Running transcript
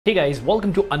Hey guys,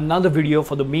 welcome to another video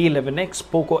for the Mi 11X,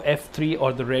 Poco F3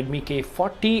 or the Redmi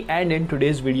K40, and in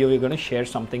today's video we're going to share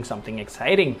something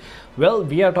exciting. Well,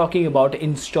 we are talking about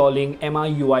installing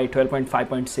MIUI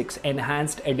 12.5.6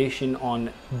 enhanced edition on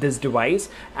this device,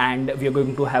 and we are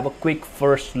going to have a quick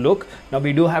first look. Now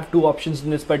we do have two options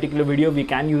in this particular video. We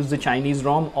can use the Chinese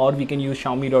ROM or we can use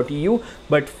Xiaomi.eu,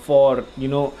 but for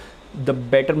the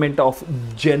betterment of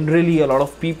generally a lot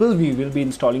of people, we will be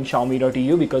installing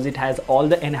Xiaomi.eu because it has all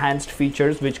the enhanced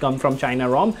features which come from China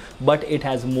ROM, but it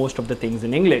has most of the things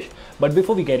in English. But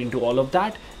before we get into all of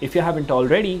that, if you haven't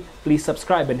already, please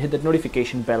subscribe and hit that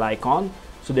notification bell icon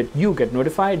so that you get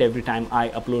notified every time I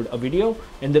upload a video.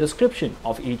 In the description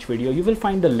of each video, you will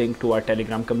find the link to our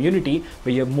Telegram community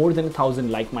where you have more than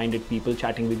 1,000 like-minded people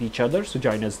chatting with each other, so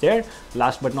join us there.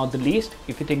 Last but not the least,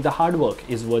 if you think the hard work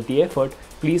is worth the effort,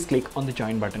 please click on the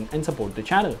join button and support the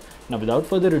channel. Now without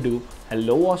further ado,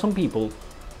 hello awesome people,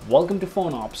 welcome to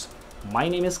PhoneOps. My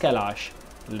name is Kailash.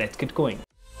 Let's get going.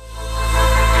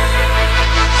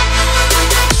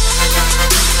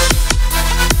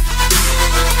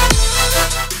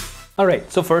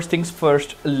 Alright, so first things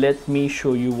first, let me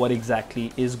show you what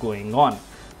exactly is going on.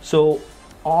 So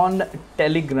on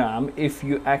Telegram, if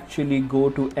you actually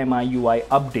go to MIUI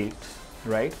updates,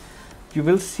 right, you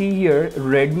will see here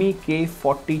Redmi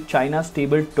K40 China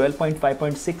stable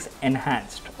 12.5.6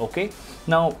 enhanced. Okay,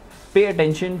 now pay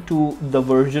attention to the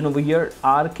version over here,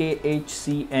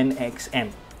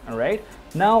 RKHCNXM. Alright,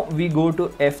 now we go to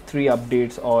F3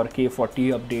 updates or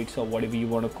K40 updates or whatever you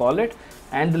want to call it,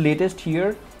 and the latest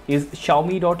here is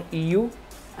Xiaomi.eu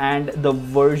and the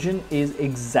version is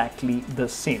exactly the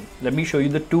same. Let me show you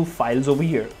the two files over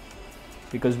here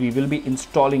because we will be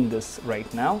installing this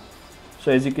right now.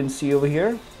 So as you can see over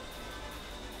here,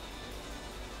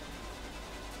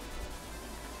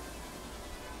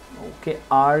 okay,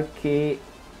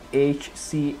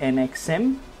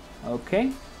 RKHCNXM,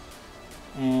 okay,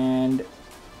 and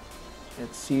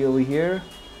let's see over here,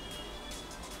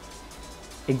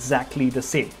 exactly the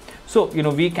same. So,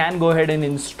 we can go ahead and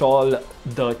install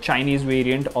the Chinese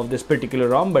variant of this particular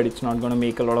ROM, but it's not going to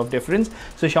make a lot of difference.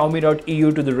 So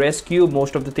Xiaomi.eu to the rescue,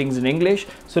 most of the things in English.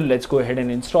 So let's go ahead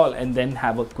and install and then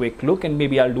have a quick look, and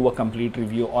maybe I'll do a complete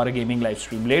review or a gaming live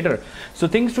stream later. So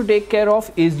things to take care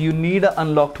of is you need an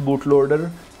unlocked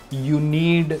bootloader. You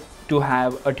need to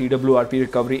have a TWRP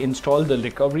recovery installed. The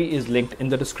recovery is linked in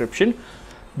the description.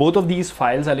 Both of these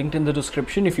files are linked in the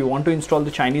description. If you want to install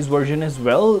the Chinese version as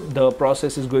well, the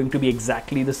process is going to be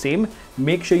exactly the same.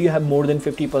 Make sure you have more than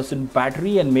 50%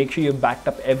 battery and make sure you've backed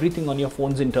up everything on your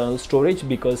phone's internal storage,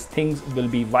 because things will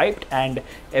be wiped and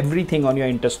everything on your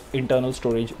internal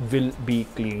storage will be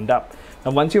cleaned up.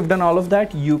 Now, once you've done all of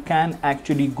that, you can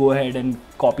actually go ahead and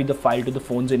copy the file to the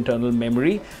phone's internal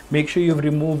memory. Make sure you've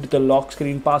removed the lock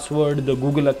screen password, the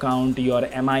Google account, your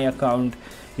MI account,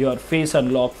 your face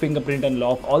unlock, fingerprint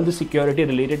unlock, all the security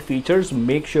related features.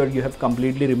 Make sure you have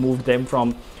completely removed them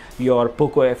from your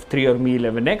Poco F3 or Mi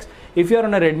 11X. If you're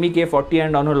on a Redmi K40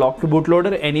 and on a locked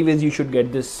bootloader, anyways, you should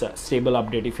get this stable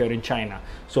update if you're in China.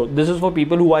 So this is for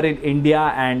people who are in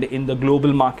India and in the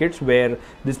global markets where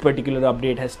this particular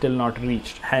update has still not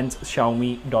reached, hence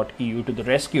Xiaomi.eu to the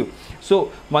rescue.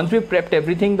 So once we've prepped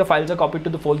everything, the files are copied to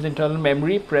the phone's internal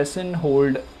memory. Press and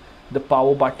hold the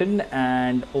power button,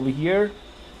 and over here,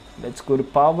 let's go to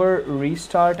power,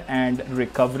 restart and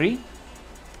recovery.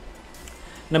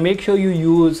 Now make sure you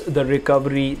use the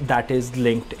recovery that is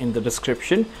linked in the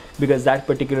description, because that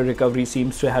particular recovery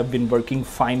seems to have been working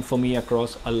fine for me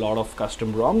across a lot of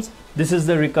custom ROMs. This is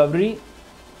the recovery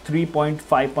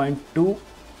 3.5.2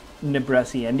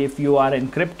 Nebrasi, and if you are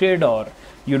encrypted or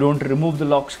you don't remove the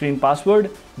lock screen password,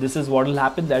 this is what will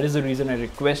happen. That is the reason I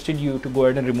requested you to go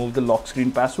ahead and remove the lock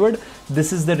screen password.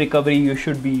 This is the recovery you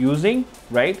should be using,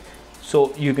 right?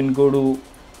 So you can go to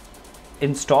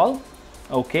install,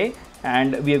 okay,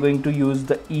 and we are going to use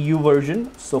the EU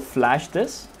version. So flash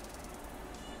this.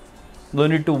 No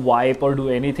need to wipe or do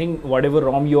anything. Whatever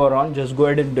ROM you are on, just go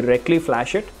ahead and directly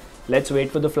flash it. Let's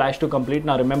wait for the flash to complete.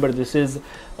 Now remember, this is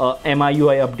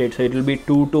MIUI update, so it will be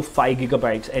 2 to 5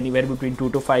 gigabytes, anywhere between 2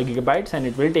 to 5 gigabytes, and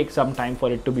it will take some time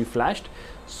for it to be flashed.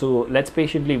 So let's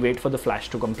patiently wait for the flash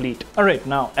to complete. All right,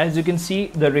 now as you can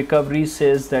see, the recovery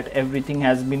says that everything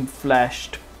has been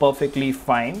flashed perfectly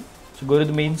fine. So go to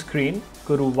the main screen,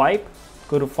 go to wipe,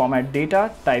 go to format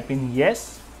data, type in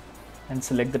yes and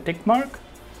select the tick mark.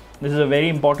 This is a very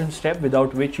important step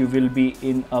without which you will be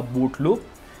in a boot loop.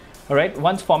 All right,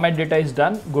 once format data is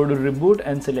done, go to reboot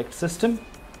and select system.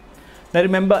 Now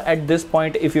remember, at this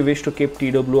point, if you wish to keep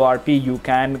TWRP, you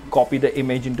can copy the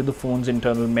image into the phone's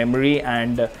internal memory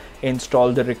and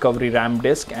install the recovery RAM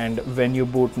disk, and when you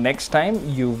boot next time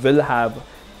you will have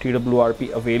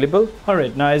TWRP available.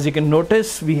 Alright, now as you can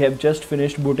notice, we have just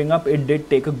finished booting up. It did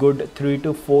take a good 3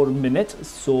 to 4 minutes,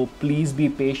 so please be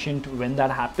patient when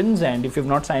that happens. And if you've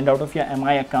not signed out of your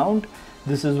MI account,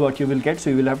 this is what you will get.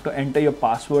 So you will have to enter your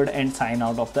password and sign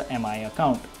out of the MI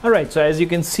account. Alright, so as you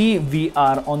can see, we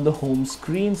are on the home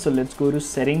screen. So let's go to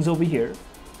settings over here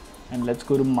and let's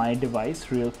go to my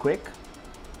device real quick.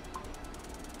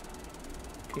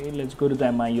 Okay, let's go to the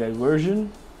MIUI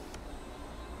version.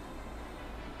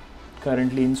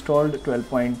 Currently installed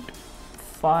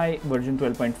 12.5, version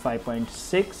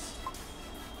 12.5.6.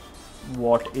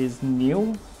 What is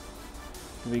new?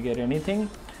 Do we get anything?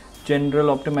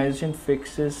 General optimization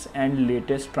fixes and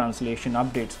latest translation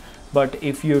updates. But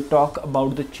if you talk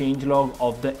about the changelog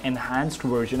of the enhanced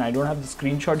version, I don't have the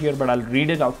screenshot here, but I'll read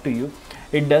it out to you.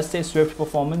 It does say swift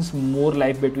performance, more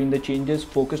life between the changes,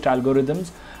 focused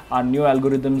algorithms. Our new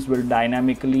algorithms will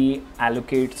dynamically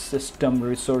allocate system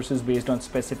resources based on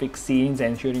specific scenes,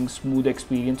 ensuring smooth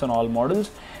experience on all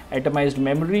models. Atomized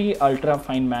memory, ultra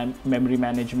fine memory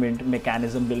management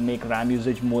mechanism will make RAM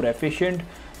usage more efficient.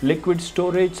 Liquid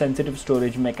storage, sensitive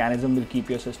storage mechanism will keep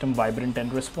your system vibrant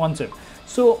and responsive.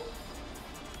 So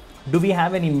do we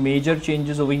have any major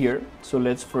changes over here? So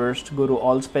let's first go to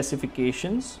all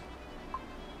specifications.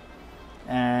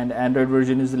 And Android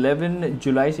version is 11.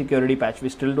 July security patch, we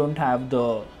still don't have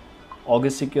the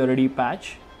August security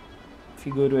patch. If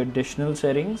you go to additional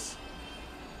settings,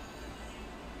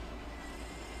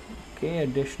 okay,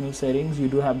 additional settings, you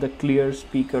do have the clear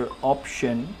speaker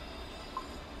option.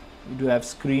 You do have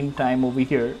screen time over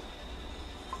here.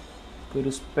 Go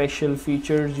to special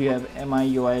features, you have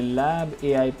MIUI lab,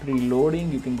 AI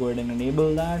preloading, you can go ahead and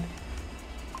enable that.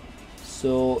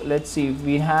 So let's see if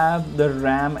we have the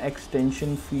RAM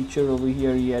extension feature over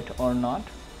here yet or not.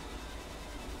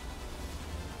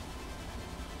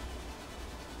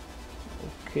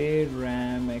 Okay,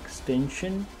 RAM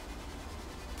extension.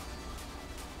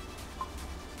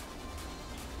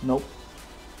 Nope.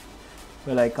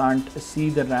 Well, I can't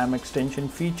see the RAM extension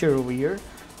feature over here,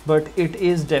 but it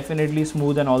is definitely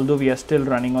smooth, and although we are still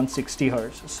running on 60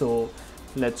 Hz. So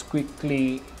let's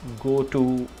quickly go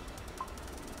to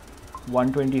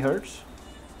 120 Hz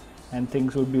and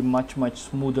things would be much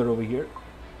smoother over here.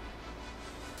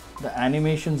 The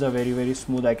animations are very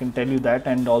smooth, I can tell you that.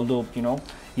 And although, you know,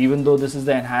 even though this is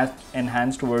the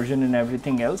enhanced version and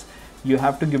everything else, you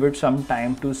have to give it some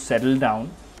time to settle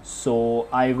down. So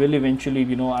I will eventually,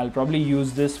 you know, I'll probably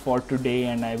use this for today,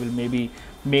 and I will maybe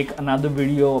make another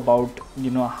video about,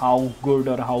 you know, how good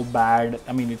or how bad.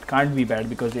 I mean, it can't be bad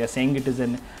because they are saying it is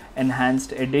an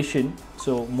enhanced edition,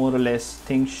 so more or less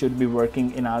things should be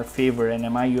working in our favor, and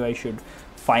MIUI should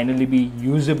finally be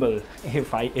usable,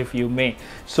 if you may.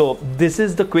 So this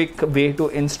is the quick way to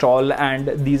install, and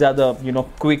these are the, you know,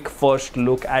 quick first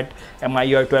look at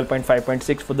MIUI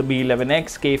 12.5.6 for the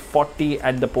B11X, K40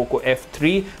 and the Poco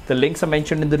F3. The links are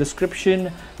mentioned in the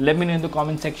description. Let me know in the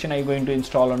comment section, are you going to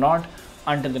install or not?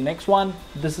 Until the next one,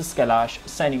 this is Kailash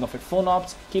signing off at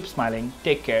PhoneOps. Keep smiling,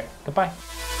 take care, goodbye.